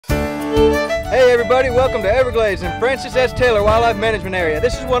everybody, welcome to Everglades and Francis S. Wildlife Management Area.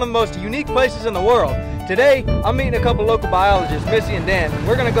 This is one of the most unique places in the world. Today, I'm meeting a couple local biologists, Missy and Dan, and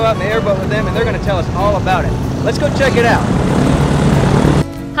we're going to go out in the airboat with them and they're going to tell us all about it. Let's go check it out.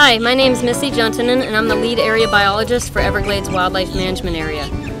 Hi, my name is Missy Juntonen and I'm the lead area biologist for Everglades Wildlife Management Area.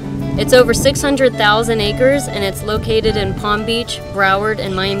 It's over 600,000 acres and it's located in Palm Beach, Broward,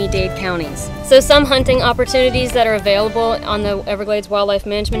 and Miami-Dade counties. So some hunting opportunities that are available on the Everglades Wildlife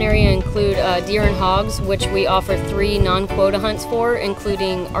Management Area include deer and hogs, which we offer 3 non-quota hunts for,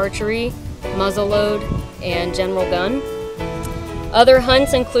 including archery, muzzleload, and general gun. Other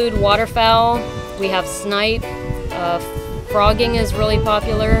hunts include waterfowl, we have snipe, frogging is really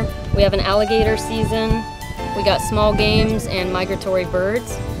popular, we have an alligator season, we got small games and migratory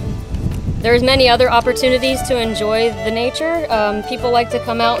birds. There's many other opportunities to enjoy the nature. People like to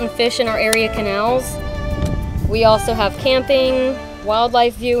come out and fish in our area canals. We also have camping,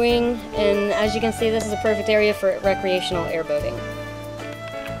 wildlife viewing, and as you can see, this is a perfect area for recreational airboating.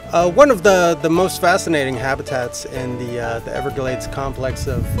 One of the most fascinating habitats in the Everglades complex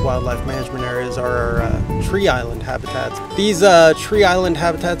of wildlife management areas are our tree island habitats. These tree island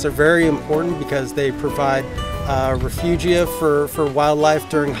habitats are very important because they provide refugia for wildlife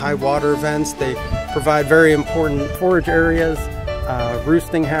during high water events. They provide very important forage areas,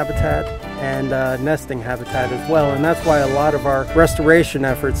 roosting habitat, and nesting habitat as well. And that's why a lot of our restoration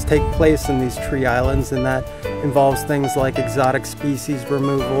efforts take place in these tree islands, and that involves things like exotic species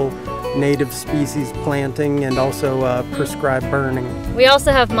removal, native species planting, and also prescribed burning. We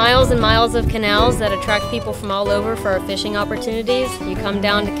also have miles and miles of canals that attract people from all over for our fishing opportunities. You come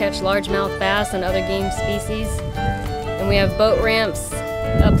down to catch largemouth bass and other game species. And we have boat ramps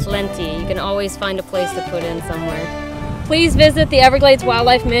aplenty. You can always find a place to put in somewhere. Please visit the Everglades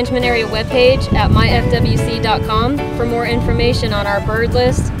Wildlife Management Area webpage at myfwc.com for more information on our bird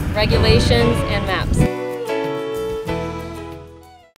list, regulations, and maps.